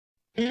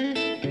We can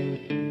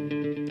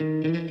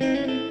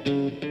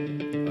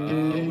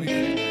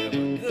have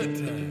a good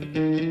time.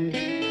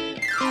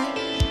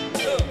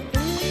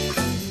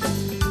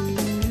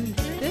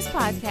 This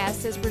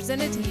podcast is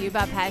presented to you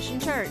by Passion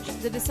Church,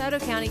 the DeSoto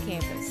County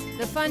campus,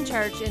 the fun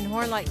church in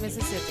Horn Lake,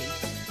 Mississippi.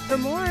 For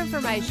more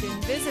information,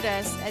 visit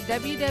us at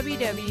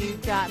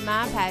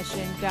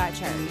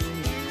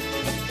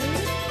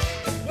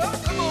www.mypassion.church.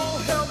 Well, come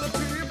on, help me,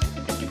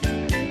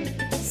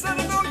 people. Said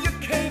I know you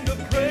came to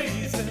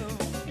praise him.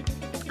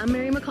 I'm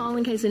Mary McCall,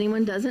 in case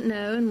anyone doesn't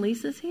know, and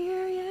Lisa's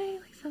here. Yay,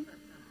 Lisa.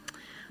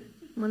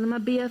 One of my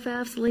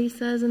BFFs,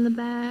 Lisa's in the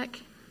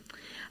back.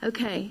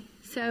 Okay,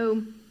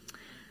 so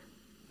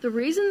the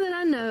reason that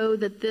I know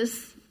that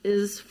this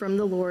is from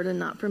the Lord and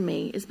not from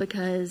me is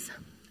because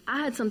I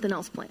had something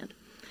else planned.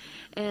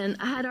 And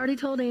I had already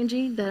told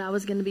Angie that I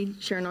was going to be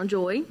sharing on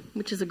joy,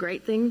 which is a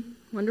great thing,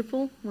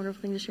 wonderful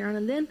thing to share on.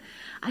 And then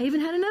I even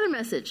had another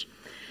message.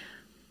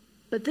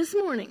 But this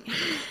morning,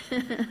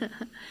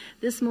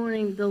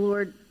 the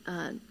Lord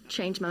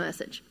changed my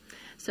message.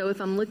 So if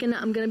I'm going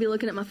to be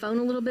looking at my phone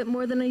a little bit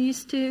more than I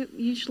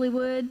usually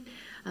would.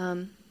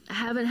 I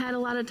haven't had a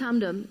lot of time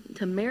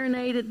to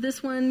marinate at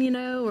this one,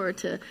 or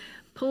to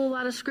pull a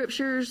lot of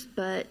scriptures,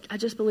 but I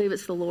just believe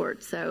it's the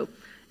Lord. So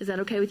is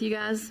that okay with you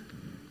guys?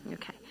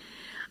 Okay.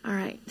 All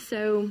right.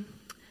 So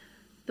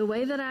the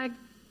way that I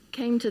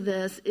came to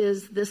this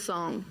is this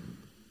song.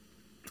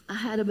 I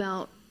had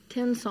about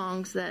 10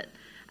 songs that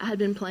I had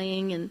been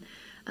playing, and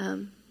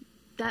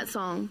that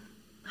song,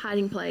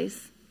 Hiding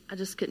Place, I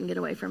just couldn't get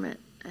away from it.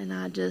 And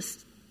I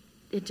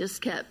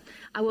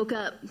woke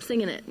up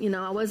singing it.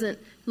 I wasn't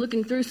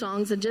looking through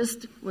songs. I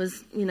just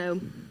was,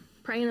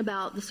 praying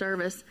about the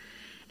service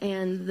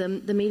and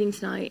the meeting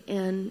tonight.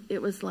 And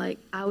it was like,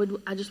 I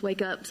just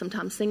wake up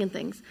sometimes singing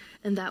things.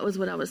 And that was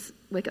what I was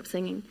wake up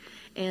singing.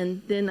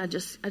 And then I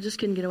just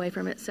couldn't get away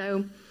from it.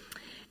 So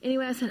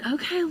anyway, I said,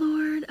 okay,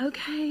 Lord,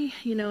 okay.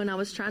 And I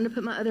was trying to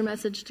put my other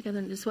message together,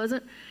 and it just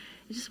wasn't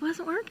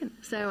working.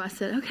 So I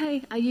said,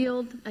 okay, I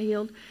yield.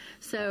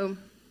 So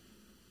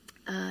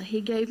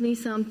he gave me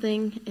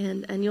something,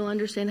 and you'll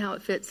understand how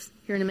it fits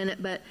here in a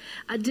minute. But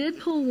I did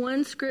pull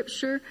one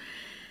scripture.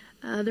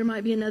 There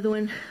might be another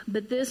one,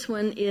 but this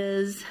one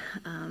is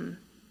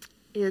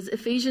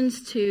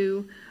Ephesians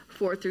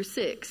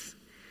 2:4-6.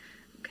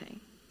 Okay,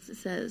 so it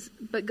says,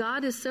 "But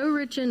God is so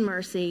rich in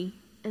mercy,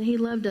 and He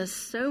loved us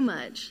so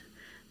much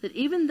that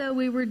even though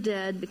we were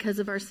dead because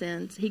of our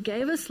sins, He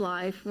gave us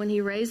life when He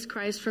raised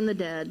Christ from the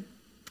dead.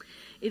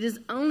 It is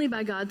only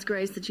by God's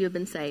grace that you have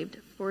been saved.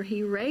 For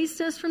He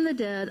raised us from the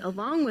dead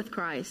along with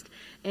Christ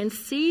and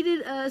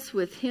seated us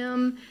with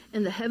Him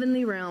in the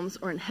heavenly realms,"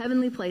 or in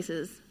heavenly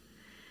places,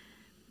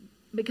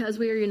 because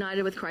we are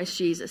united with Christ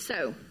Jesus.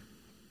 So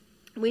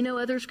we know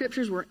other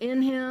scriptures. We're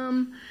in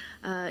Him.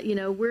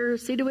 We're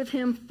seated with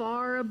Him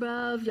far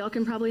above. Y'all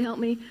can probably help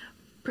me.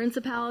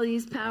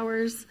 Principalities,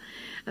 powers.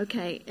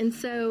 Okay, and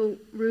so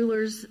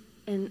rulers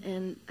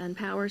and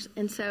powers.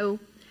 And so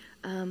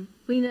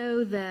we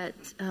know that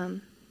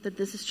that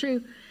this is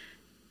true.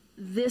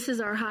 This is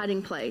our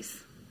hiding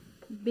place.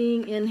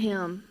 Being in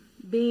Him,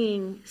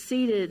 being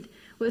seated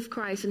with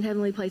Christ in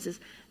heavenly places.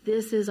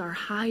 This is our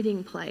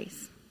hiding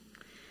place.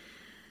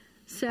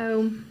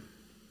 So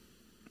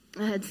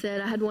I had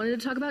said I had wanted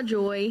to talk about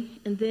joy,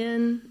 and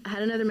then I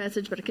had another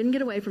message, but I couldn't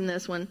get away from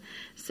this one.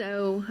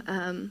 So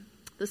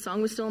the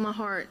song was still in my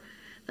heart.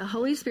 The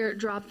Holy Spirit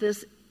dropped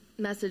this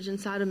message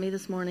inside of me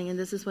this morning, and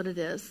this is what it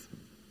is.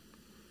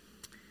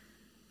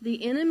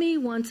 The enemy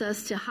wants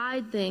us to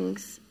hide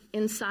things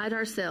inside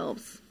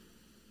ourselves.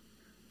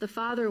 The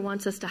Father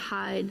wants us to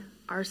hide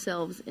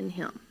ourselves in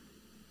Him.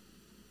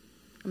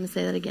 I'm going to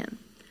say that again.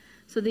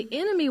 So the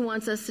enemy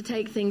wants us to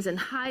take things and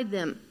hide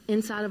them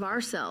inside of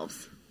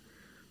ourselves.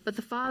 But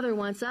the Father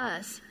wants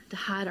us to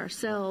hide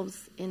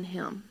ourselves in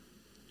Him.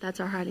 That's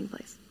our hiding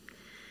place.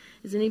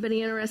 Is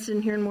anybody interested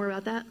in hearing more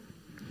about that?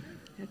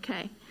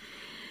 Okay.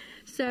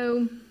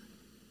 So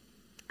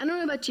I don't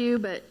know about you,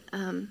 but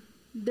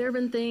there have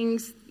been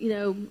things,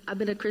 I've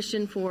been a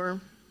Christian for,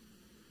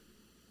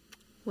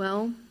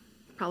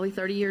 probably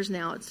 30 years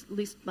now. It's at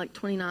least like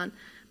 29,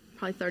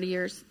 probably 30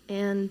 years.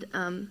 And,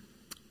 my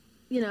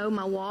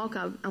walk,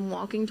 I'm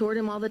walking toward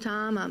Him all the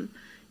time. I'm,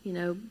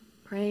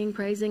 praying,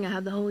 praising. I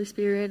have the Holy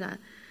Spirit. I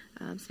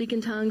speak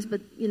in tongues.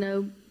 But,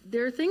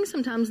 there are things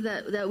sometimes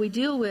that we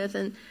deal with.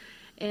 And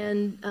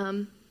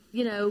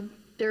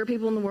there are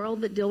people in the world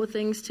that deal with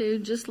things too,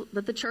 just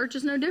that the church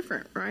is no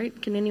different,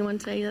 right? Can anyone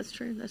say that's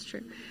true? That's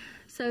true.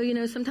 So,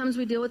 sometimes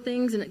we deal with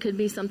things, and it could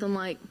be something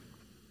like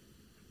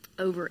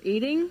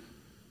overeating,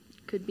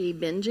 could be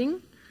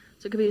binging.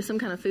 So it could be some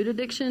kind of food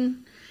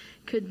addiction.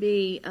 Could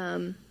be,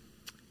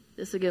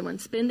 this is a good one,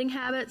 spending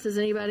habits. Is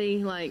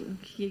anybody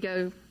you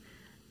go,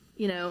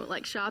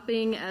 like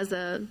shopping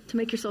to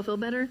make yourself feel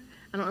better?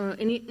 I don't know.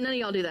 None of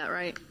y'all do that,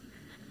 right?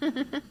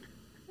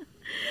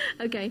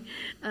 Okay.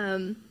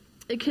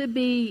 It could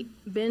be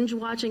binge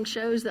watching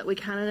shows that we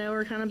kind of know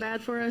are kind of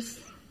bad for us,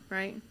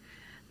 right?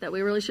 That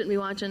we really shouldn't be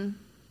watching.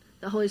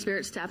 The Holy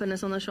Spirit's tapping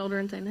us on the shoulder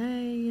and saying,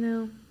 hey,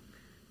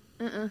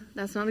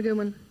 That's not a good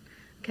one.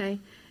 Okay.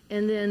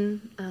 And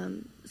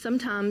then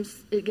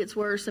sometimes it gets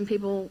worse and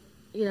people,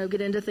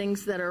 get into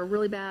things that are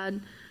really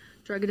bad,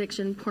 drug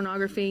addiction,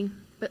 pornography.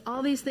 But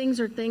all these things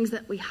are things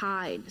that we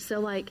hide. So,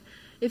 like,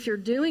 if you're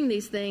doing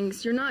these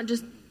things, you're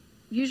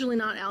usually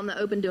not out in the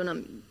open doing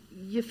them.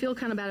 You feel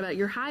kind of bad about it.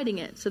 You're hiding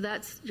it. So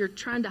you're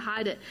trying to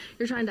hide it.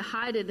 You're trying to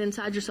hide it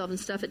inside yourself and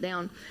stuff it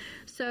down.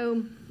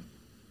 So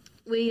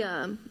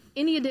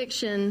any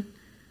addiction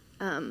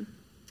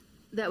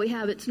that we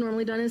have, it's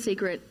normally done in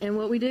secret. And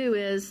what we do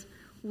is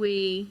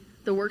the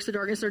works of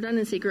darkness are done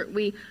in secret.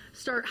 We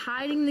start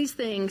hiding these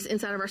things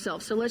inside of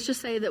ourselves. So let's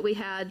just say that we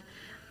had,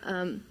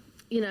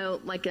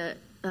 like a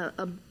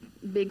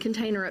big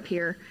container up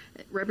here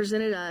that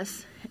represented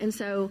us. And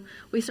so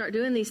we start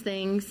doing these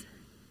things.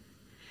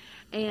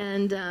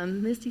 And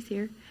Misty's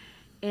here.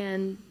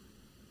 And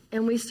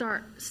we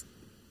start,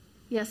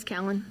 yes,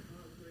 Callan.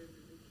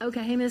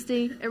 Okay, hey,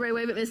 Misty. Everybody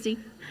wave at Misty.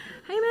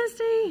 Hey,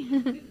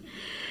 Misty.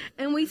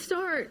 And we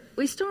start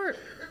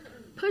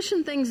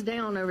pushing things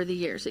down over the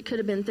years. It could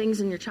have been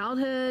things in your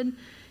childhood,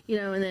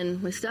 and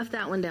then we stuffed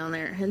that one down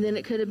there. And then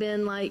it could have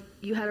been like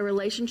you had a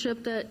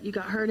relationship that you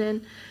got hurt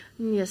in,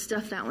 and you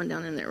stuffed that one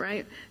down in there,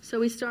 right? So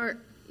we start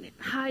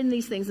hiding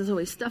these things, and so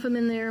we stuff them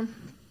in there.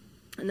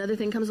 Another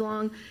thing comes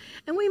along,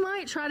 and we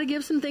might try to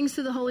give some things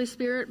to the Holy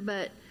Spirit,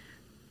 but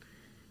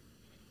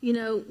we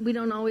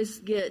don't always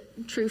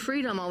get true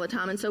freedom all the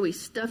time, and so we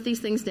stuff these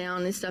things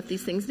down and stuff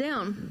these things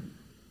down.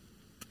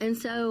 And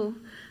so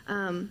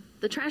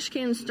the trash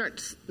can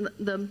starts,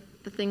 the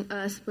thing,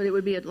 us, but it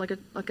would be like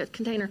a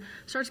container,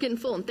 starts getting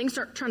full, and things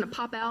start trying to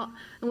pop out.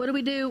 And what do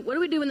we do? What do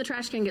we do when the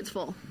trash can gets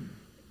full?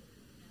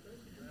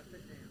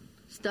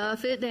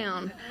 Stuff it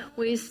down.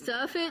 We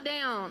stuff it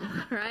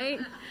down, right?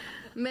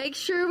 Make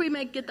sure we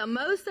get the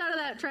most out of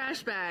that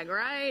trash bag,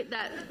 right?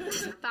 That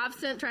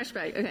 5-cent trash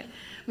bag. Okay.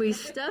 We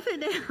stuff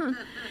it down.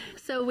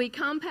 So we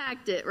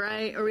compact it,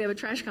 right? Or we have a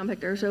trash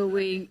compactor. So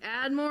we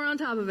add more on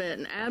top of it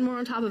and add more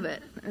on top of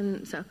it.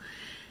 And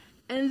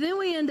then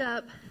we end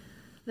up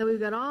that we've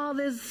got all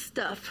this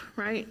stuff,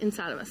 right,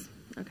 inside of us.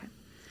 Okay.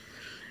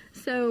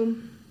 So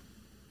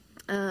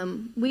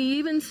we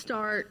even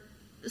start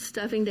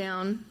stuffing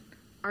down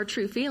our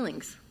true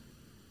feelings.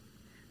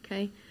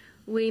 Okay.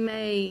 We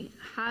may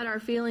hide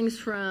our feelings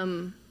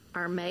from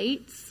our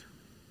mates.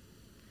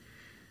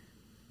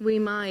 We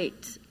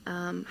might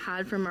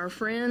hide from our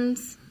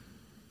friends,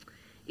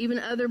 even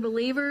other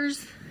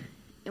believers.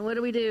 And what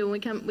do? We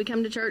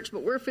come to church,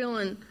 but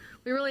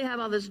we really have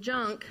all this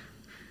junk.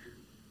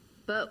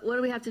 But what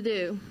do we have to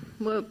do?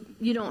 Well,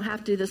 you don't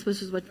have to. This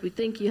is what we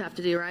think you have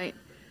to do, right?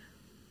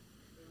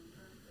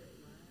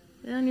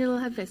 Put on your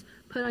little head face.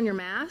 Put on your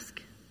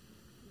mask.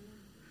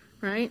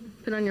 Right?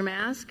 Put on your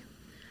mask.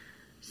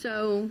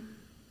 So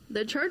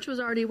the church was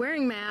already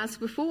wearing masks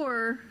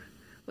before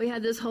we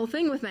had this whole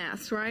thing with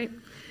masks, right?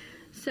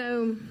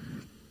 So,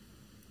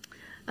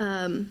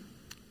 the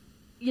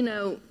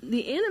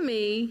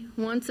enemy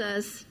wants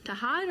us to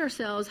hide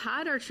ourselves,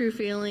 hide our true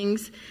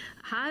feelings,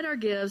 hide our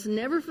gifts,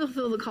 never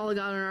fulfill the call of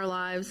God in our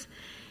lives.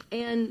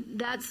 And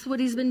that's what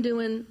he's been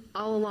doing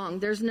all along.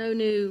 He has no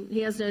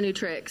new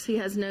tricks. He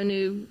has no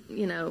new,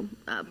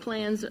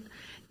 plans.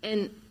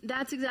 And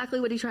that's exactly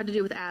what he tried to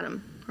do with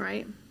Adam,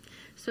 right?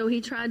 So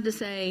he tried to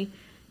say,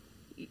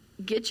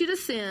 get you to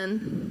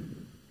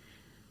sin,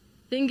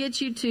 then get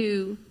you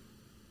to,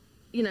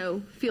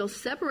 feel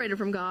separated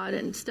from God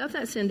and stuff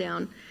that sin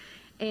down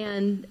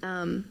and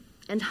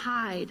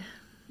hide.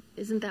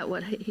 Isn't that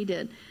what he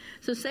did?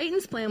 So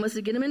Satan's plan was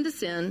to get him into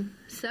sin,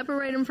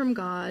 separate him from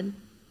God,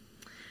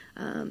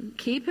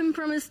 keep him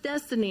from his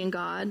destiny in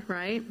God,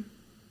 right?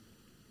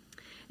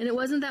 And it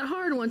wasn't that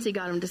hard once he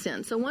got him to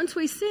sin. So once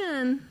we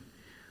sin,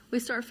 we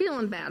start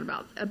feeling bad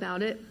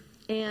about it.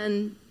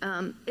 And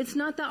it's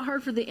not that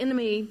hard for the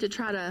enemy to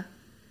try to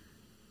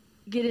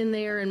get in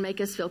there and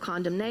make us feel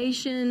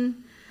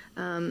condemnation,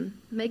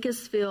 make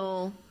us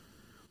feel,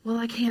 well,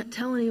 I can't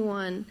tell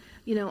anyone,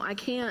 I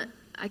can't,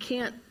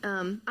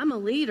 I'm a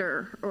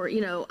leader, or,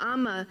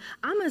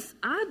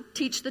 I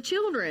teach the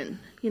children,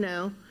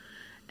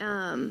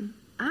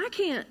 I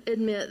can't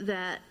admit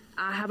that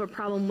I have a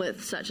problem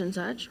with such and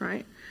such,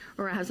 right?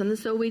 Or I have something.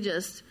 So we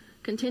just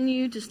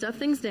continue to stuff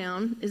things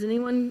down. Is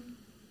anyone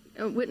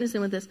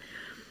witnessing with this?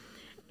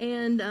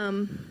 And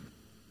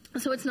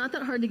so it's not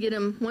that hard to get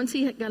him, once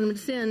he got him to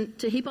sin,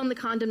 to heap on the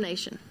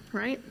condemnation,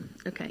 right?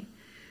 Okay.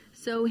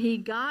 So he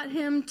got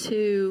him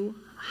to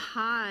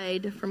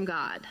hide from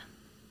God,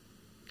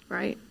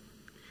 right?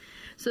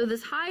 So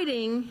this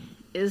hiding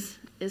is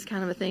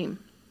kind of a theme.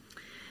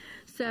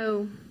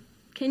 So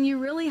can you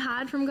really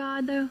hide from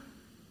God, though?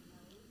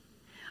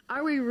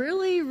 Are we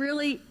really,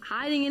 really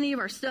hiding any of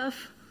our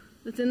stuff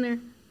that's in there?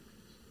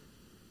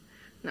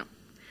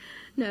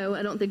 No,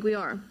 I don't think we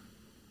are.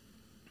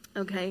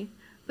 Okay.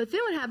 But then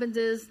what happens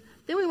is,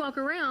 then we walk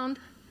around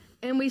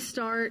and we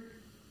start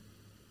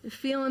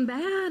feeling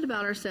bad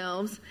about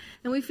ourselves,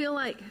 and we feel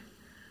like,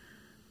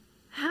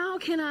 how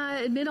can I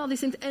admit all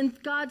these things? And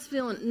God's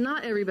feeling,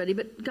 not everybody,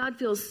 but God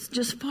feels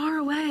just far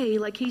away,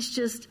 like he's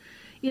just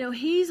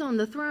he's on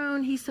the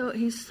throne. He's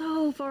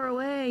so far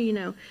away,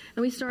 and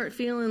we start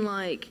feeling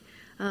like,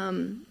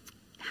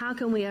 how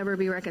can we ever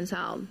be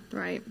reconciled,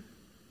 right?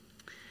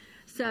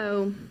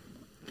 So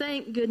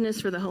thank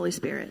goodness for the Holy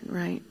Spirit,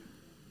 right?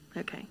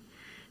 Okay.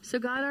 So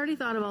God already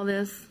thought of all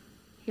this.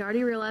 He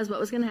already realized what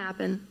was going to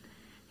happen.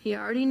 He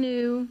already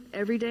knew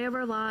every day of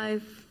our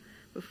life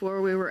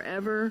before we were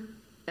ever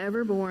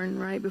born,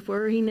 right?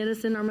 Before he knit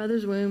us in our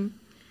mother's womb.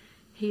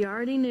 He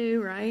already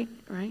knew, right?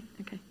 Right?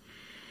 Okay.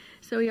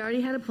 So he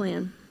already had a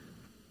plan.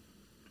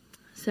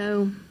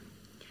 So,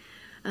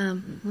 let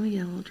me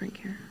get a little drink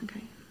here.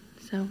 Okay.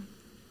 So,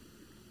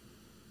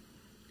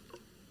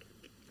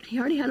 he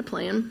already had a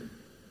plan,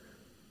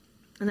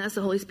 and that's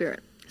the Holy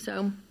Spirit.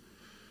 So,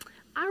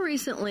 I'm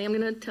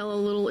going to tell a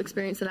little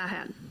experience that I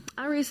had.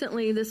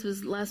 This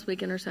was last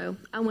weekend or so,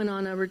 I went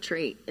on a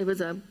retreat. It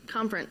was a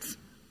conference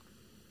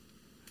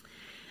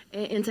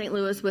in St.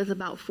 Louis with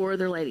about 4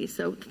 other ladies,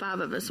 so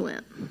 5 of us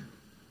went.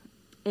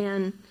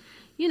 And,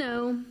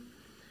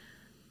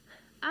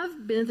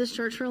 I've been at this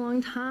church for a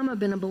long time. I've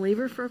been a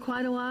believer for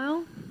quite a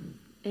while,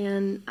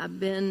 and I've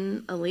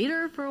been a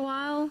leader for a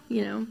while,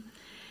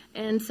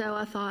 And so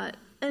I thought,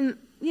 and,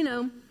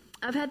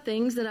 I've had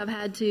things that I've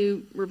had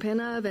to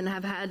repent of, and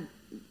have had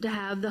to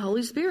have the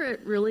Holy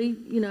Spirit really,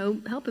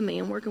 helping me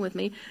and working with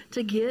me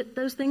to get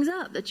those things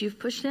up that you've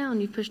pushed down.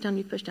 You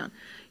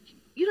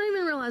don't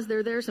even realize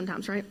they're there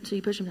sometimes, right? So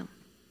you push them down.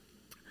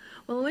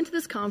 Well, I went to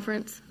this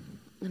conference,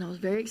 and I was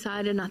very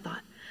excited, and I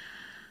thought,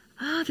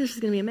 this is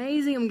going to be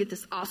amazing. I'm going to get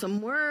this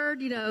awesome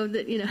word, it's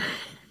going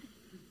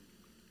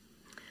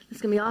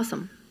to be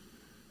awesome.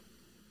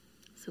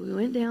 So we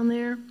went down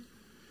there,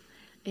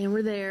 and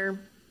we're there,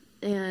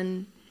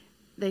 and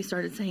they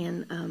started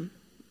saying,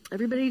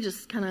 everybody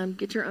just kind of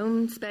get your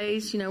own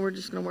space. We're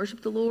just going to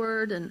worship the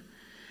Lord and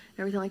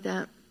everything like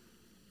that.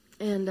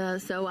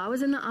 And so I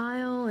was in the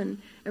aisle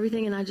and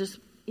everything, and I just,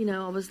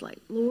 I was like,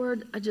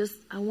 Lord,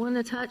 I want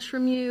to touch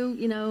from you.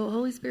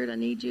 Holy Spirit, I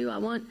need you. I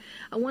want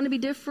to be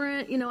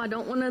different. I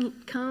don't want to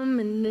come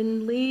and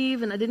then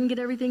leave, and I didn't get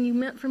everything you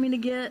meant for me to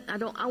get.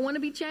 I want to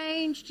be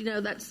changed.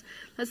 That's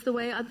the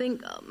way I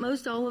think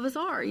most all of us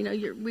are.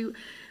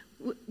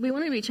 We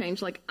want to be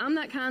changed. Like, I'm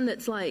that kind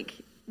that's like,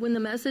 when the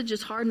message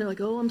is hard and they're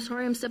like, oh, I'm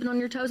sorry, I'm stepping on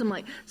your toes. I'm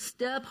like,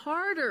 step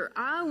harder.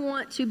 I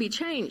want to be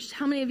changed.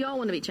 How many of y'all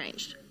want to be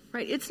changed?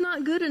 Right? It's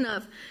not good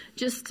enough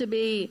just to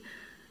be,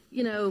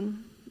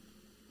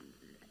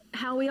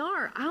 how we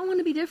are. I want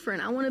to be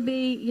different. I want to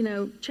be,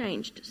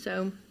 changed.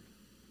 So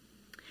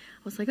I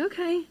was like,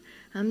 okay,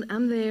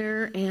 I'm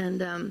there,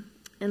 and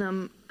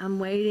I'm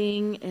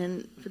waiting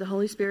and for the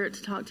Holy Spirit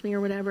to talk to me or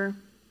whatever.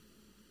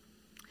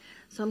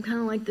 So I'm kind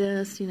of like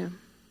this,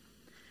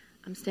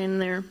 I'm standing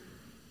there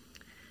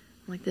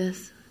like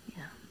this,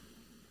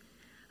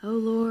 Oh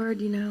Lord,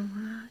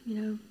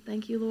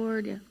 thank you,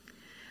 Lord. Yeah.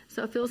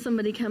 So I feel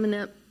somebody coming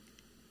up,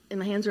 and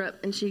my hands are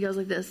up, and she goes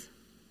like this.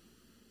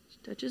 She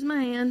touches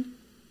my hand.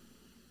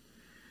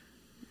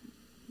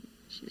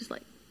 She just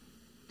like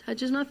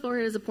touches my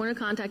forehead as a point of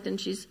contact, and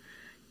she's,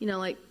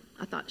 I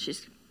thought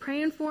she's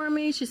praying for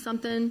me. She's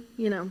something,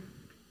 it's going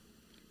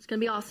to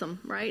be awesome,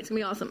 right? It's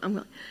going to be awesome.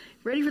 I'm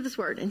ready for this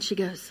word. And she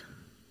goes,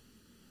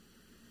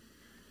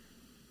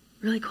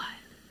 really quiet.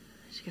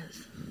 She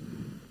goes,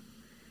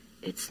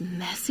 it's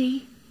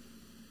messy,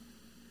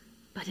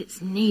 but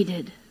it's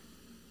needed.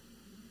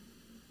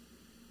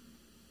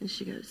 And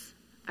she goes,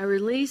 I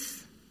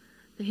release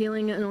the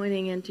healing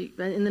anointing in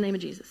the name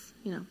of Jesus.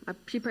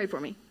 She prayed for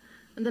me.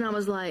 And then I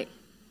was like,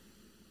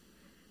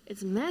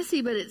 it's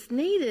messy, but it's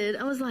needed.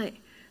 I was like,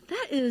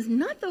 that is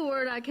not the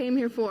word I came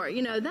here for.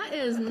 That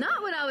is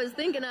not what I was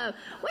thinking of.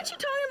 What you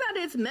talking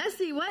about? It's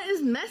messy. What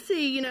is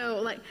messy?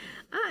 What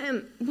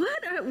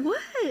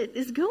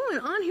is going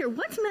on here?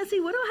 What's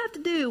messy? What do I have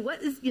to do?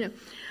 What is,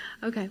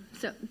 okay.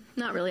 So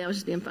not really. I was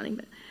just being funny,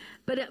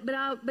 but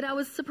I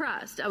was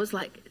surprised. I was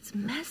like, it's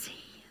messy.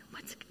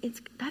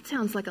 That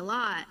sounds like a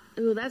lot.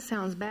 Ooh, that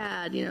sounds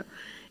bad.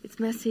 It's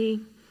messy,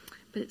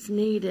 but it's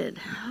needed.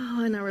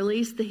 Oh, and I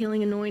released the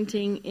healing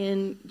anointing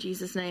in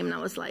Jesus' name. And I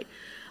was like,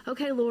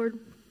 okay, Lord,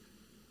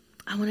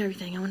 I want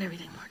everything, Lord.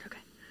 Okay.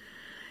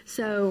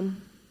 So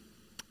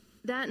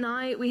that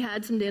night we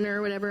had some dinner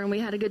or whatever, and we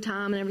had a good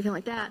time and everything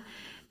like that.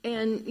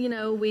 And,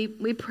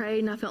 we prayed,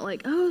 and I felt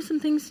like, some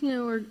things,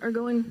 are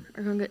going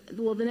good.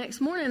 Well, the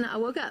next morning I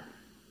woke up,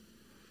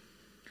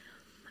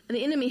 and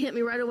the enemy hit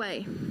me right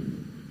away.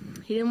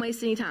 He didn't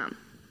waste any time.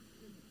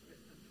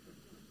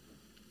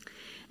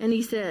 And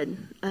he said,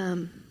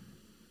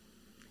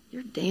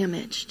 you're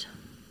damaged.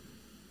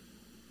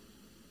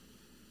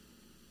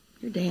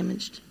 You're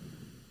damaged.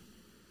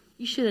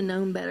 You should have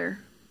known better.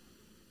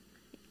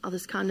 All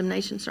this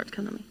condemnation starts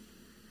coming to me.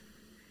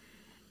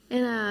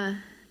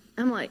 And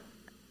I'm like,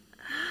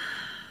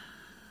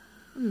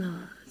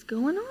 what's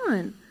going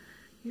on?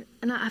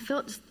 And I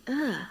felt just,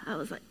 I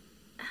was like,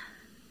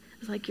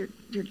 it's like you're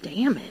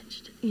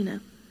damaged,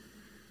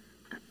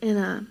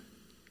 And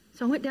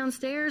so I went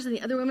downstairs, and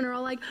the other women are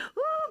all like,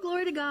 "Oh,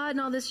 glory to God,"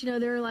 and all this.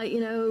 They're like,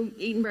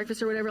 eating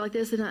breakfast or whatever like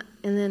this, and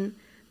then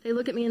they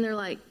look at me and they're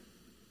like,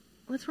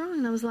 what's wrong?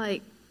 And I was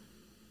like,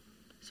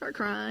 start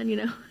crying,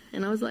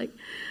 and I was like,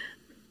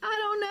 I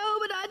don't know,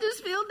 but I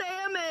just feel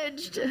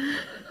damaged.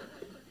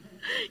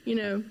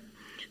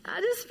 I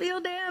just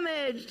feel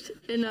damaged,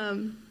 and I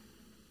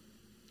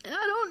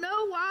don't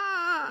know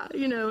why,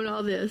 and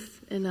all this,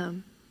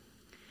 and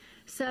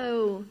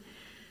so,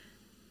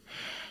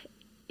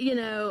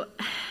 and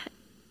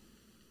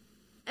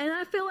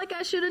I feel like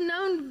I should have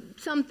known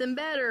something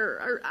better,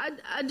 or I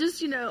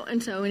just,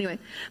 and so anyway,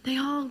 they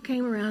all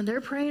came around.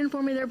 They're praying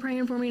for me, and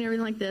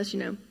everything like this,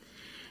 and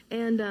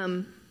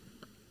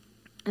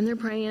they're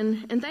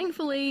praying, and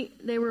thankfully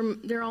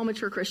they're all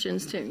mature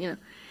Christians too,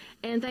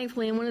 and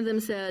thankfully, and one of them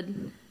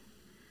said,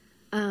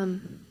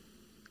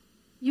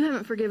 you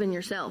haven't forgiven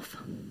yourself.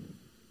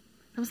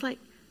 I was like,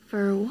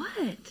 for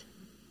what?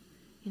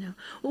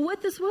 Well,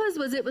 what this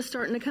was it was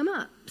starting to come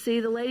up. See,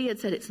 the lady had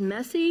said it's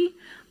messy,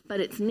 but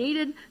it's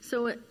needed.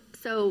 So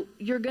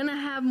you're going to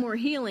have more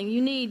healing.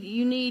 You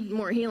need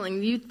more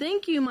healing. You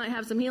think you might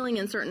have some healing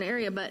in a certain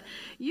area, but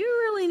you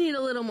really need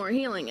a little more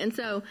healing. And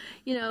so,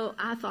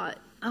 I thought,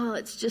 oh,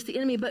 it's just the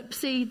enemy. But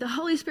see, the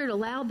Holy Spirit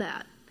allowed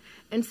that.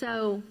 And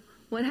so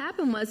what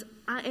happened was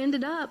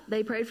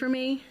they prayed for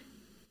me,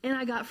 and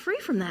I got free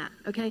from that,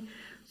 okay?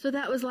 So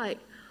that was like,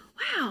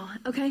 wow,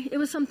 okay? It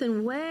was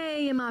something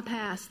way in my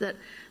past that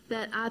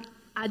I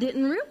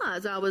didn't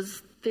realize I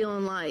was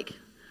feeling like,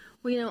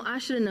 well, I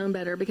should have known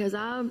better because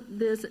I knew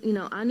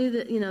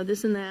that,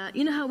 this and that.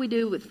 You know how we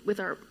do with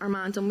our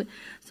minds.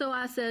 So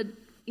I said,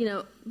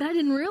 but I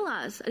didn't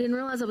realize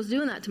I was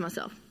doing that to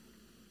myself.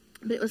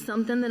 But it was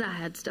something that I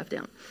had stuffed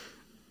down.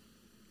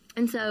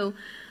 And so,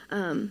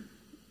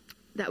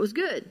 that was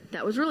good.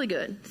 That was really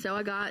good. So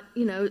I got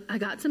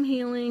some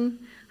healing.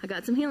 I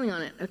got some healing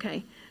on it.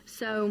 Okay.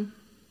 So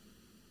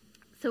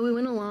we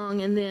went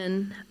along, and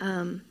then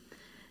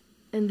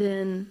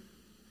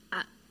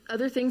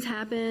other things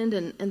happened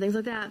and things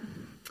like that.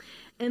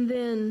 And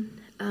then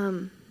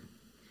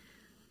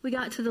we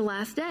got to the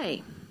last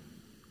day.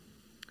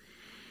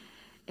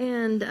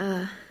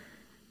 And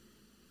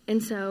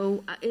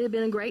so it had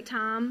been a great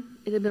time.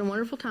 It had been a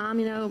wonderful time.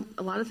 A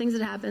lot of things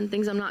had happened,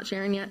 things I'm not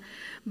sharing yet.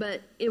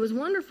 But it was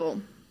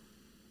wonderful.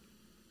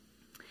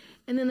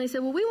 And then they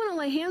said, well, we want to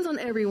lay hands on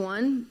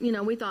everyone.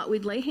 We thought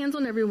we'd lay hands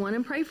on everyone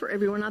and pray for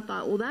everyone. I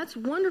thought, well, that's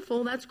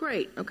wonderful. That's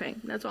great. Okay,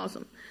 that's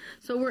awesome.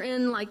 So we're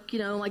in like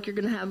you're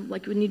going to have,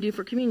 like when you do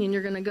for communion,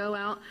 you're going to go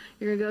out,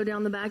 you're going to go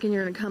down the back, and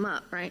you're going to come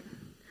up, right?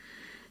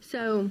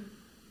 So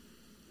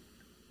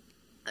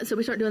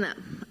we start doing that.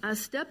 I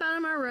step out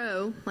of my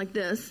row like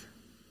this.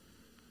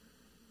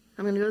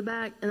 I'm going to go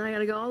back, and I got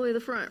to go all the way to the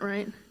front,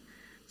 right?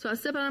 So I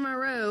step out of my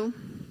row,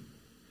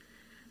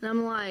 and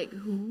I'm like,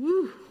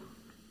 whoo.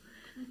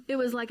 It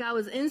was like I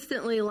was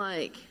instantly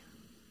like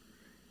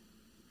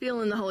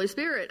feeling the Holy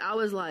Spirit. It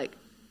was like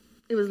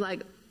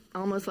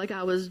almost like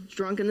I was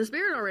drunk in the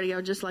Spirit already. I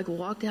just like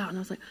walked out, and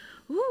I was like,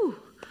 ooh,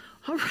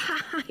 all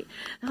right.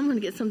 I'm going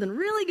to get something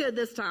really good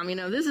this time.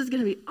 This is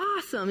going to be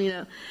awesome.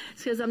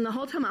 It's because the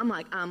whole time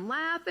I'm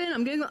laughing,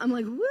 I'm giggling, I'm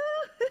like, woo,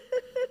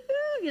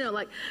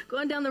 like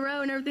going down the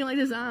road and everything like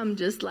this. I'm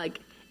just like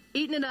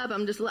eating it up.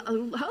 I'm just,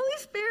 Holy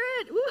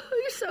Spirit, woo,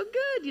 you're so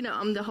good.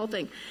 I'm the whole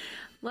thing.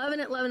 Loving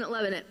it.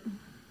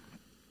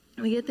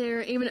 We get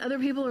there, even other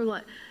people are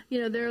like,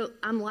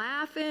 I'm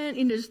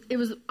laughing. It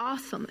was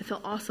awesome. It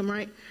felt awesome,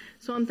 right?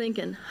 So I'm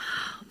thinking,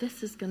 oh,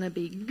 this is going to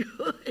be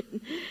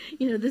good.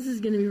 This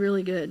is going to be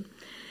really good.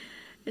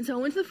 And so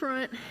I went to the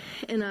front,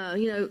 and,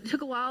 it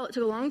took a while. It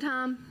took a long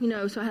time,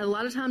 so I had a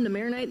lot of time to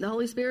marinate. The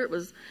Holy Spirit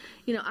was,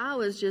 I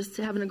was just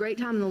having a great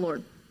time in the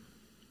Lord.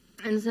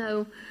 And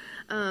so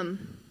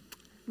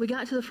we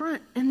got to the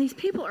front, and these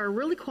people are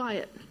really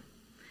quiet.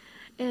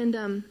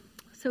 And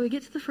so we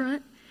get to the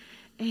front,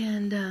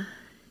 and the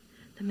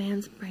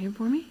man's praying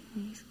for me,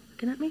 and he's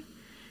looking at me.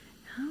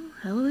 Oh,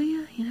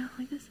 hallelujah,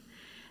 like this.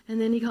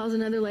 And then he calls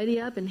another lady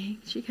up, and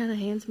she kind of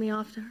hands me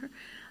off to her.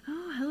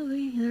 Oh,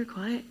 hallelujah, they're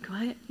quiet,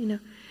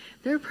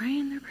 they're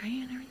praying,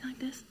 everything like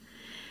this.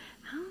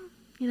 Oh,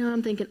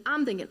 I'm thinking,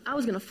 I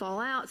was going to fall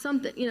out,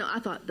 something. I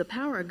thought, the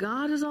power of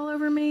God is all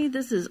over me.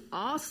 This is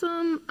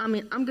awesome. I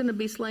mean, I'm going to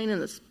be slain in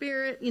the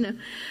Spirit, I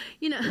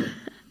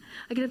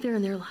get up there,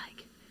 and they're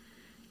like,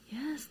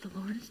 yes, the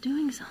Lord is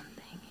doing something.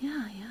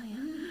 Yeah.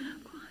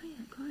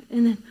 Quiet.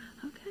 And then,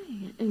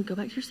 okay, and go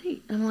back to your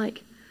seat. I'm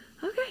like,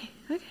 okay.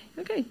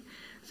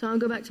 So I'll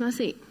go back to my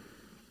seat.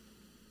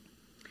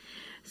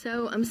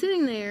 So I'm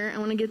sitting there. I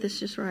want to get this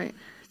just right.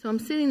 So I'm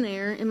sitting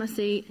there in my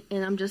seat,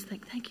 and I'm just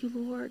like, thank you,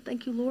 Lord,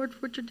 for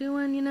what you're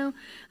doing. I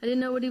didn't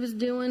know what he was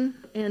doing,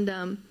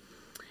 and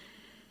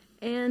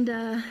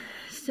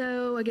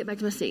so I get back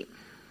to my seat,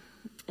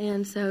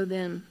 and so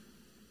then.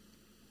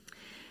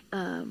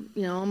 All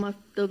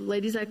the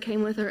ladies I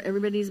came with her,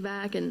 everybody's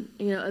back, and,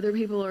 other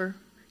people are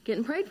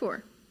getting prayed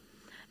for.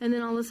 And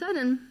then all of a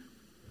sudden,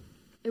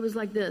 it was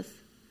like this.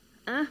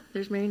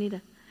 There's Mary Nita.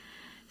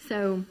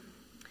 So,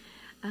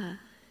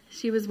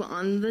 she was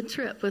on the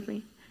trip with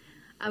me.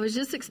 I was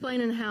just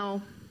explaining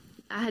how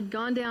I had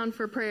gone down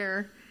for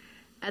prayer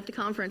at the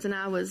conference, and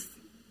I was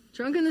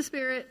drunk in the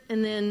Spirit,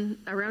 and then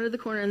I rounded the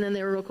corner, and then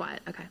they were real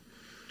quiet. Okay.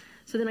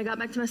 So then I got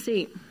back to my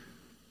seat.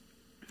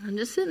 I'm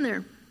just sitting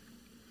there.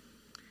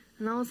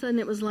 And all of a sudden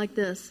it was like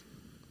this.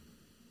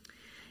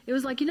 It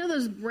was like, you know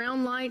those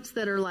brown lights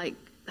that are like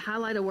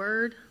highlight a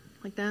word?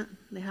 Like that?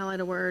 They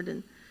highlight a word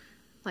and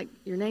like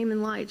your name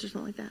in lights or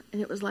something like that.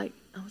 And it was like,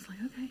 I was like,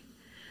 okay.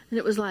 And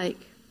it was like,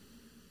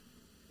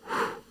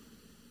 whew,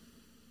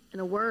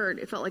 and a word,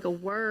 it felt like a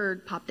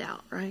word popped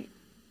out, right?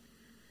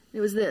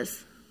 It was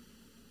this.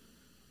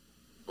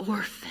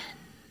 Orphan.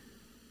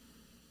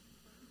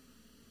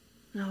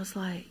 And I was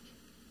like,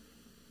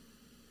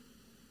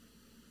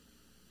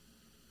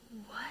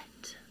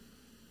 what?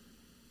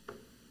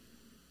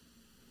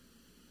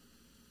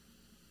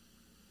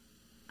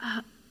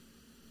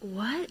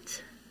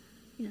 What?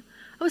 You know,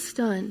 I was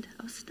stunned.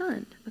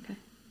 Okay.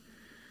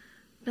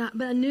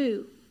 But I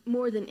knew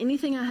more than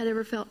anything I had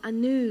ever felt, I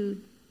knew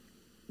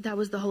that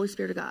was the Holy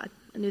Spirit of God.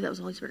 I knew that was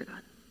the Holy Spirit of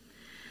God.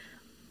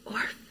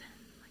 Orphan,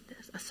 like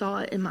this. I saw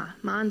it in my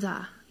mind's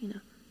eye, you know,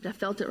 but I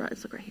felt it right.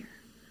 It's like right here.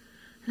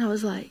 And I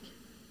was like,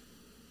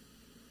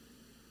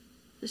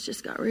 this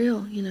just got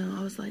real, you know.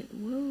 I was like,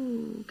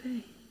 whoa,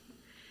 okay.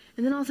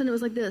 And then all of a sudden it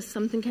was like this.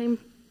 Something came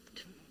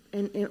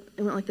and it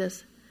went like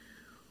this.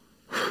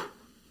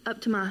 Up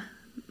to my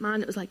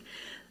mind, it was like,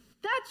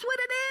 that's what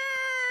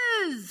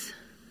it is!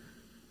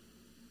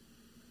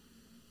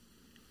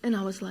 And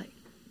I was like,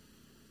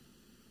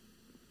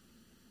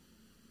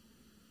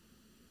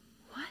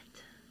 what?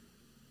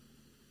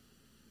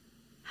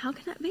 How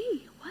can that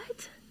be?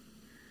 What?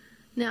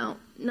 Now,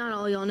 not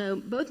all y'all know,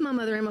 both my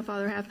mother and my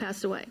father have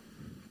passed away.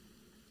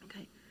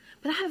 Okay.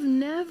 But I have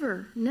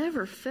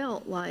never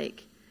felt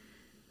like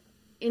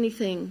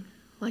anything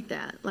like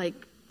that. Like,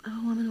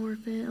 oh, I'm an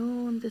orphan.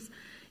 Oh, I'm this.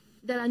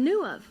 That I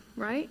knew of,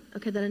 right?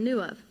 Okay, that I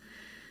knew of.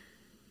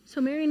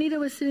 So Mary Anita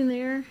was sitting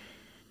there,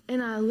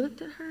 and I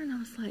looked at her, and I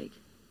was like,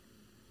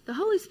 the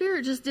Holy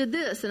Spirit just did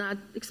this. And I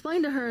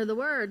explained to her the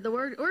word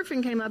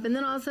orphan came up, and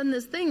then all of a sudden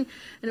this thing,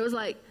 and it was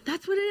like,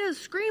 that's what it is,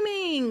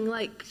 screaming,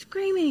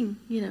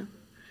 you know.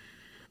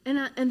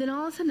 And then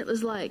all of a sudden it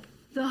was like,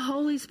 the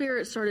Holy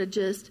Spirit started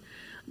just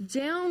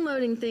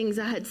downloading things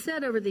I had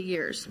said over the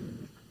years.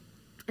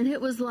 And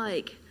it was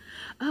like,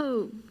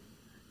 oh,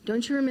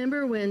 don't you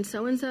remember when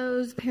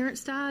so-and-so's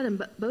parents died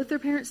and both their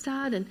parents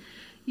died, and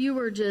you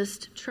were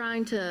just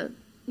trying to,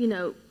 you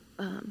know,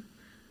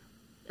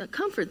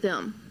 comfort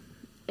them?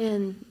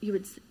 And you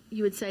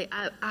would say,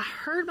 I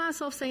heard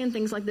myself saying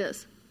things like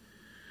this.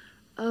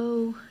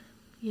 Oh,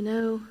 you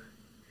know,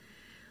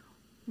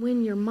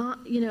 when your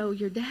mom, you know,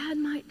 your dad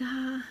might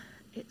die,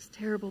 it's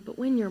terrible, but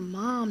when your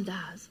mom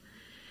dies,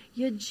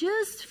 you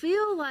just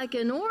feel like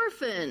an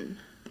orphan.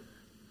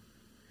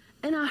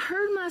 And I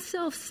heard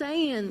myself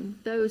saying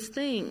those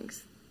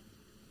things,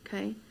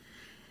 okay?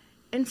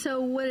 And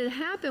so what had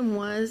happened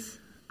was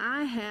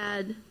I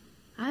had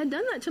done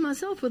that to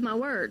myself with my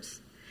words.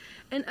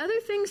 And other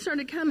things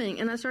started coming,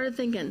 and I started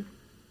thinking,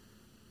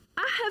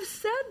 I have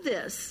said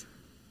this,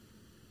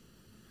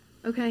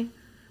 okay?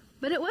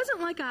 But it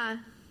wasn't like I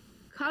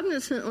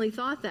cognizantly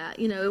thought that,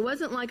 you know. It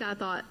wasn't like I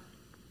thought,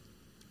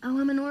 oh,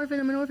 I'm an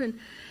orphan.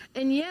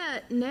 And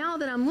yet, now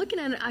that I'm looking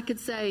at it, I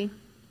could say,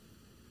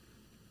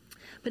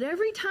 but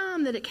every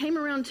time that it came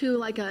around to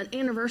like an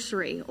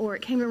anniversary, or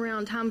it came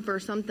around time for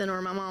something,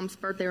 or my mom's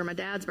birthday, or my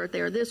dad's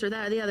birthday, or this or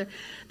that or the other,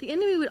 the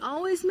enemy would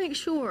always make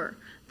sure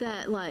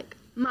that like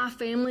my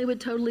family would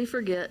totally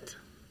forget,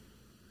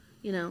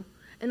 you know,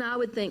 and I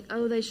would think,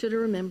 oh, they should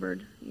have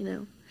remembered, you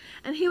know.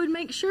 And he would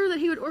make sure that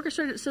he would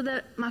orchestrate it so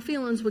that my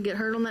feelings would get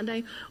hurt on that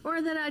day, or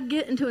that I'd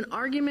get into an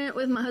argument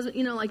with my husband,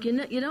 you know, like,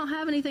 you don't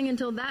have anything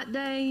until that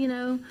day, you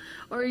know,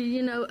 or,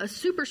 you know, a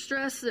super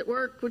stress at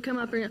work would come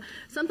up, or you know,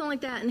 something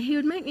like that. And he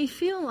would make me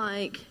feel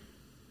like,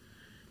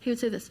 he would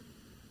say this,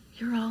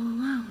 you're all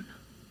alone.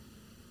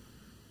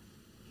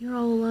 You're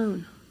all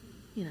alone,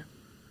 you know.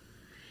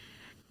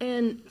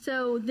 And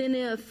so then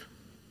if,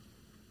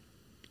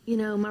 you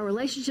know, my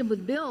relationship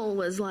with Bill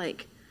was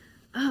like,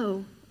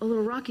 oh, a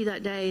little rocky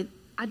that day,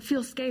 I'd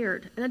feel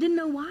scared. And I didn't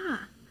know why.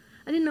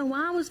 I didn't know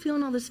why I was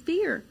feeling all this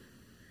fear,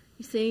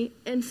 you see.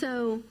 And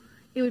so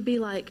it would be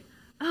like,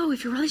 oh,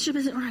 if your relationship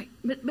isn't right.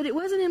 But it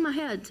wasn't in my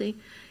head, see.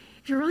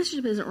 If your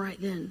relationship isn't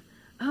right, then,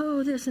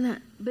 oh, this and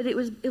that. But it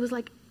was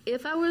like,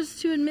 if I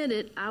was to admit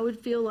it, I would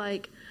feel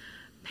like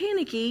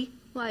panicky,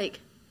 like,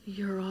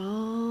 you're all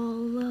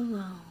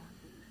alone.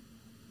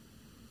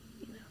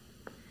 You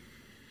know.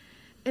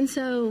 And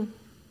so,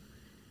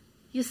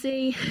 you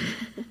see,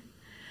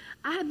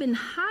 I had been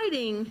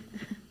hiding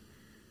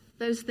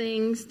those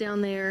things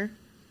down there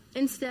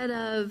instead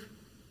of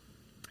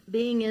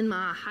being in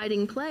my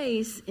hiding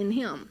place in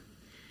Him.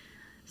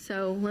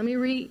 So let me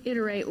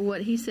reiterate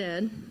what he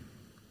said.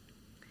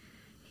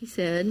 He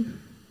said,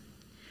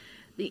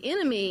 the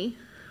enemy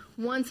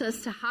wants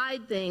us to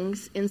hide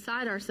things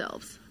inside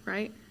ourselves,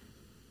 right?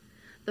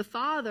 The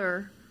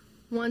Father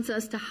wants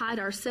us to hide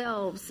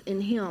ourselves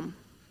in Him,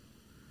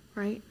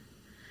 right?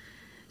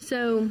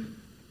 So,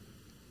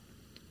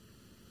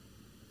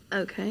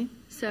 okay.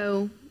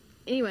 So,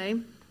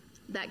 anyway,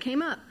 that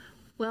came up.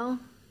 Well,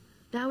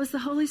 That was the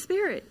Holy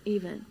Spirit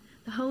even.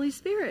 The Holy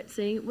Spirit,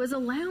 see, was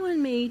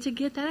allowing me to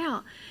get that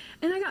out.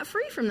 And I got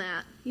free from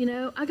that,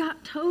 I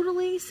got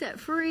totally set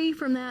free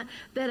from that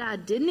I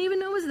didn't even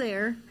know was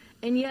there.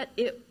 And yet,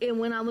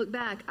 when I look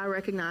back, I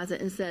recognize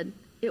it and said,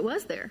 it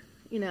was there,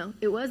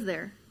 it was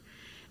there.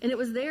 And it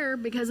was there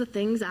because of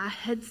things I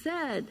had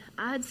said.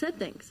 I had said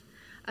things.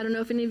 I don't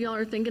know if any of y'all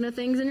are thinking of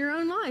things in your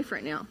own life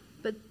right now,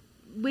 but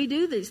we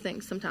do these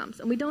things sometimes,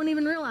 and we don't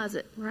even realize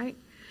it, right?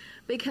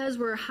 Because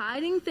we're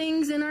hiding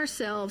things in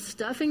ourselves,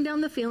 stuffing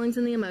down the feelings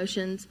and the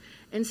emotions,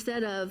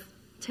 instead of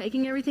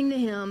taking everything to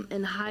Him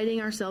and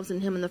hiding ourselves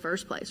in Him in the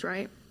first place,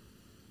 right?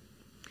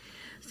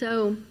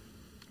 So,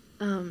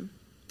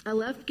 I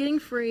left getting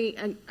free.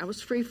 I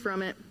was free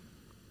from it.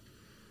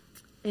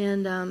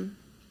 And,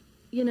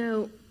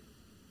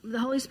 the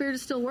Holy Spirit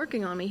is still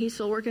working on me. He's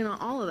still working on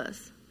all of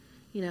us,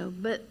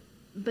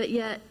 but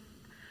yet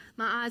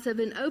my eyes have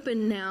been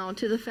opened now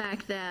to the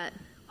fact that,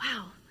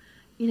 wow,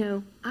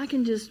 I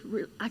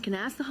can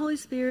ask the Holy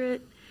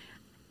Spirit.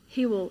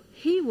 He will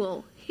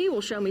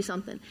show me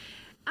something.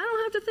 I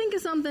don't have to think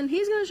of something.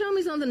 He's going to show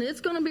me something.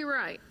 It's going to be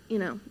right,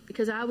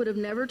 because I would have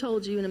never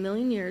told you in a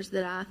million years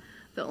that I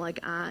felt like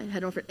I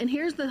had no friend. And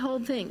here's the whole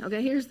thing,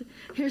 okay? Here's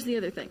the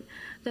other thing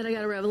that I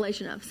got a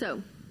revelation of.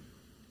 So,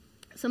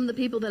 some of the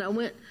people that I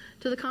went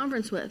to the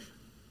conference with,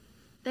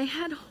 they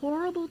had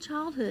horrible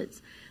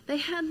childhoods. They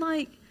had,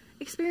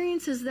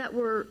 experiences that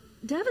were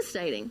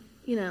devastating,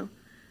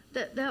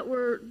 they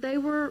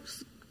were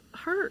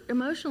hurt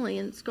emotionally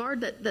and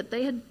scarred that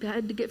they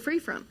had to get free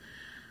from.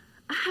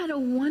 I had a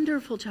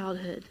wonderful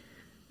childhood.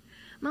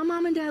 My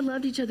mom and dad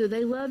loved each other.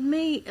 They loved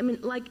me. I mean,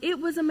 it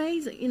was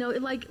amazing.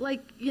 It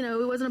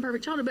wasn't a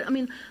perfect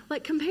childhood,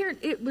 but compared,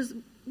 it was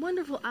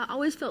wonderful. I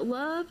always felt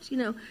loved,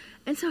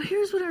 And so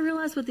here's what I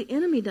realized what the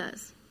enemy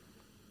does.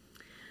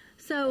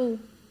 So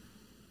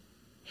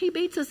he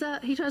beats us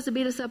up. He tries to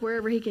beat us up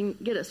wherever he can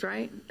get us,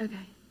 right?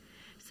 Okay.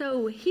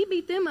 So he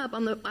beat them up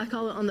on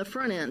the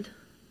front end,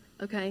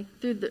 okay,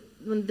 through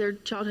their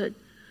childhood.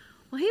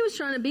 Well, he was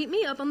trying to beat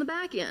me up on the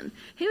back end.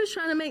 He was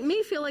trying to make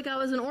me feel like I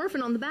was an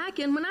orphan on the back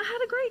end when I had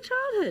a great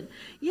childhood.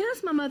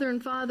 Yes, my mother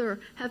and father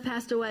have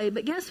passed away,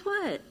 but guess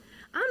what?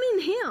 I'm in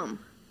Him,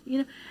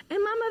 And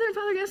my mother and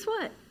father, guess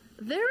what?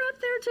 They're up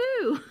there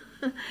too.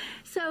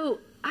 So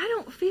I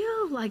don't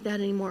feel like that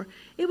anymore.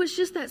 It was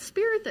just that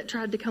spirit that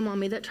tried to come on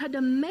me, that tried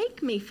to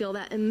make me feel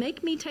that and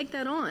make me take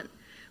that on.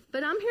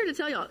 But I'm here to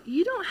tell y'all,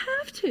 you don't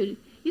have to.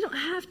 You don't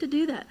have to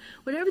do that.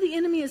 Whatever the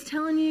enemy is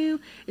telling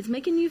you, it's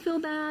making you feel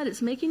bad,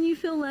 it's making you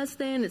feel less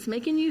than, it's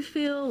making you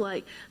feel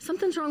like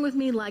something's wrong with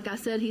me. Like I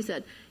said, he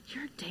said,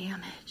 you're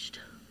damaged.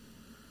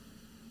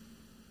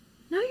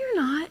 No, you're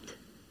not.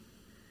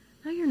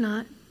 No, you're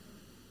not.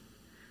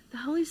 The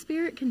Holy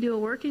Spirit can do a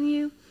work in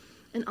you,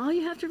 and all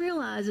you have to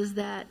realize is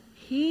that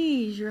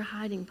He's your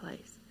hiding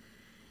place.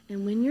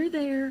 And when you're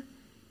there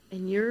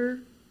and you're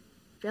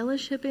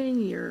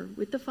fellowshipping, you're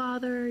with the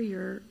Father,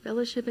 you're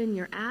fellowshipping,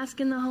 you're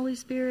asking the Holy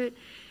Spirit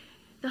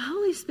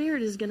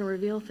is going to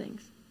reveal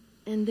things.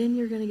 And then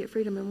you're going to get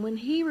freedom. And when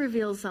He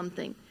reveals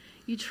something,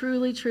 you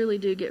truly, truly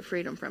do get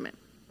freedom from it.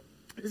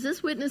 Does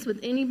this witness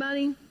with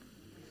anybody?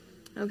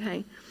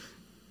 Okay.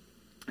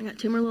 I got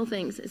two more little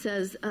things. It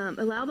says,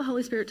 allow the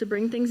Holy Spirit to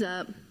bring things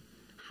up.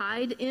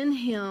 Hide in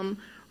Him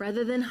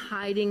rather than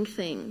hiding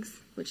things,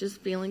 which is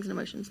feelings and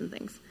emotions and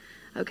things.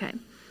 Okay.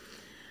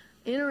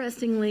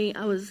 Interestingly,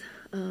 I was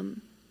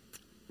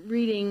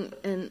reading,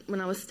 and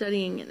when I was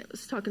studying, and it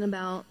was talking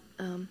about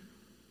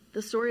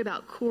the story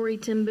about Corrie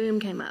ten Boom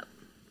came up.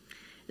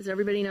 Does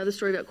everybody know the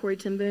story about Corrie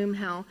ten Boom?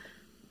 How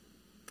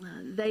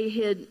they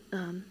hid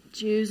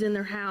Jews in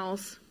their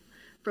house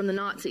from the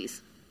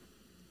Nazis.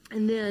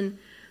 And then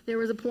there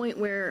was a point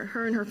where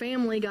her and her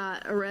family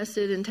got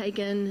arrested and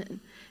taken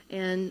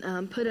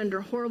and put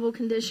under horrible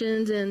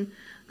conditions in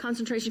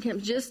concentration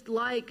camps, just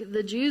like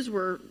the Jews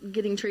were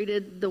getting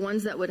treated. The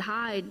ones that would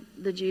hide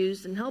the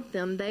Jews and help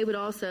them, they would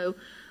also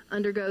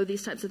undergo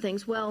these types of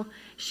things. Well,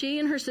 she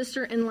and her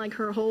sister and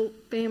her whole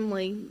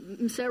family,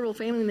 several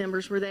family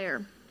members were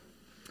there.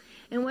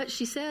 And what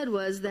she said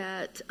was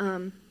that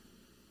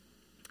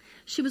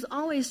she was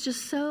always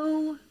just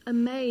so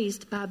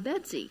amazed by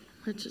Betsy,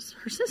 which is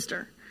her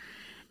sister.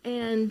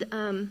 And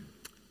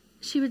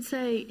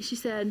she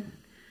said,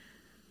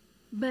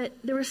 but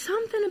there was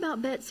something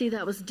about Betsy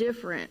that was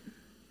different.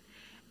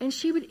 And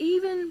she would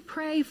even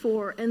pray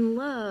for and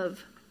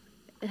love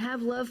and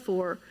have love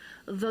for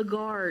the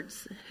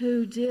guards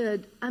who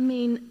did,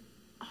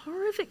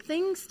 horrific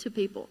things to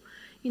people,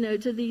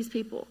 to these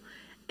people.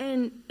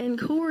 And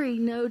Corrie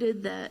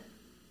noted that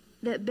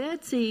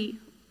Betsy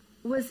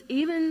was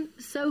even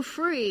so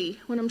free.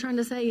 What I'm trying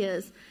to say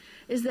is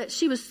that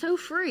she was so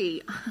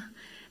free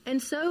and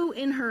so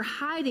in her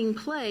hiding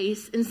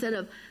place, instead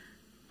of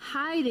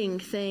hiding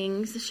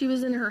things, she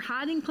was in her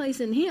hiding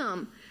place in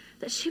Him,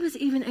 that she was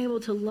even able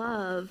to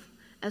love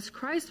as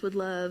Christ would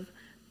love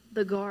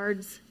the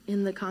guards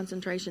in the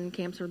concentration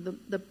camps or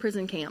the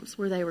prison camps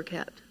where they were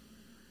kept.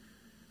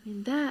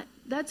 That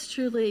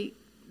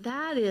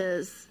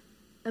is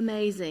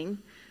amazing,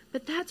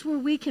 but that's where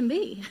we can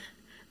be.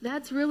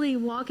 That's really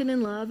walking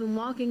in love and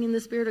walking in the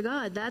Spirit of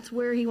God. That's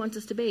where He wants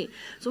us to be.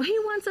 So He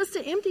wants us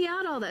to empty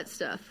out all that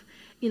stuff.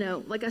 You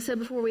know, like I said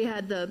before, we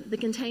had the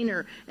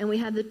container, and we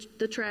had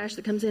the trash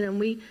that comes in, and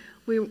we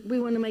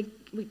want to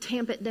we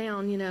tamp it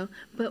down, you know.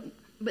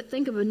 But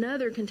think of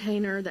another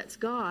container that's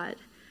God,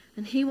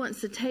 and He wants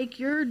to take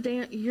your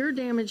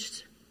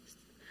damaged,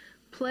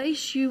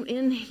 place you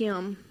in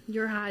Him,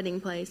 your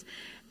hiding place,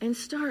 and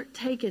start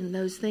taking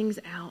those things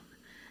out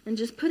and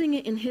just putting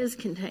it in His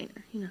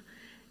container, you know,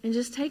 and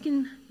just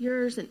taking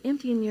yours and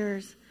emptying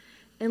yours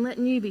and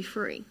letting you be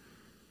free.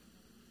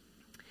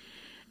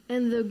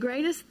 And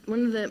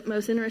one of the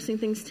most interesting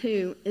things,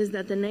 too, is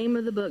that the name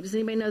of the book, does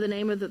anybody know the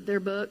name of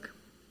their book?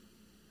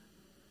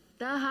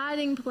 The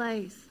Hiding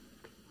Place.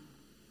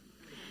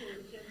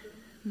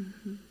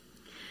 Mm-hmm.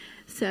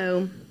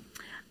 So,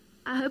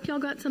 I hope y'all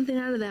got something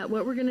out of that.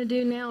 What we're going to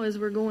do now is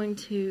we're going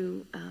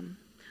to,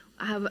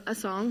 I have a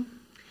song,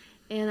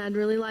 and I'd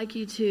really like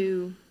you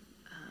to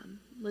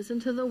listen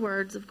to the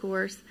words, of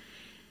course.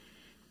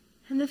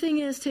 And the thing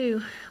is,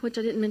 too, which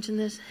I didn't mention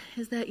this,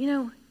 is that, you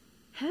know,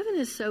 heaven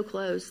is so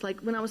close.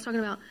 Like when I was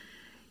talking about,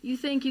 you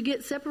think you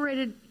get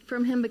separated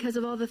from Him because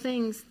of all the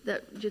things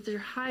that you're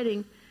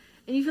hiding,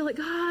 and you feel like,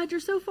 God, you're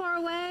so far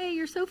away.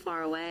 You're so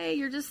far away.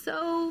 You're just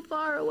so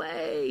far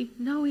away.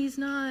 No, He's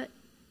not.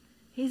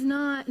 He's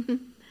not.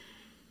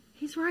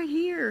 He's right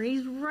here.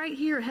 He's right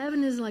here.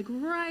 Heaven is like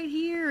right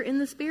here in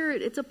the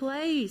Spirit. It's a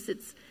place.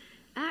 It's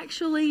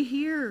actually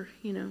here,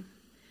 you know.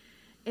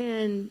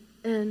 And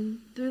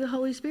through the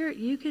Holy Spirit,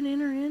 you can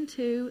enter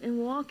into and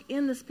walk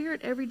in the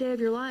Spirit every day of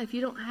your life.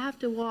 You don't have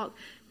to walk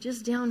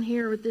just down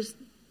here with this,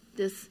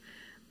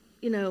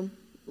 you know,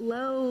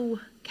 low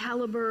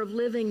caliber of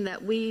living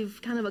that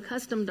we've kind of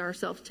accustomed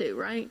ourselves to,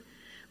 right?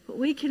 But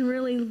we can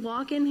really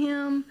walk in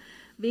Him,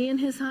 be in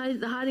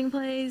the hiding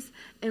place,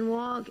 and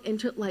walk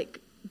into, like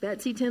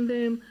Betsy ten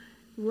Boom,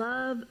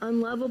 love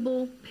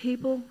unlovable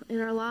people in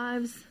our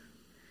lives,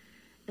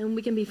 and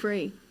we can be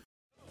free.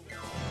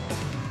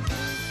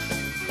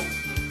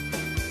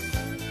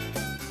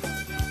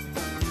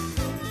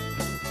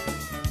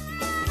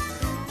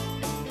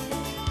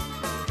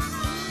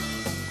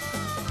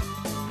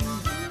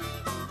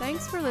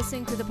 Thanks for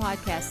listening to the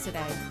podcast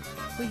today.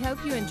 We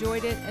hope you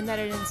enjoyed it and that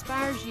it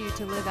inspires you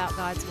to live out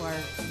God's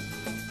Word.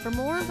 For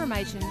more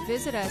information,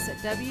 visit us at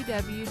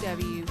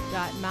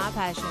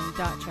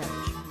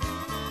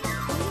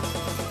www.mypassion.church.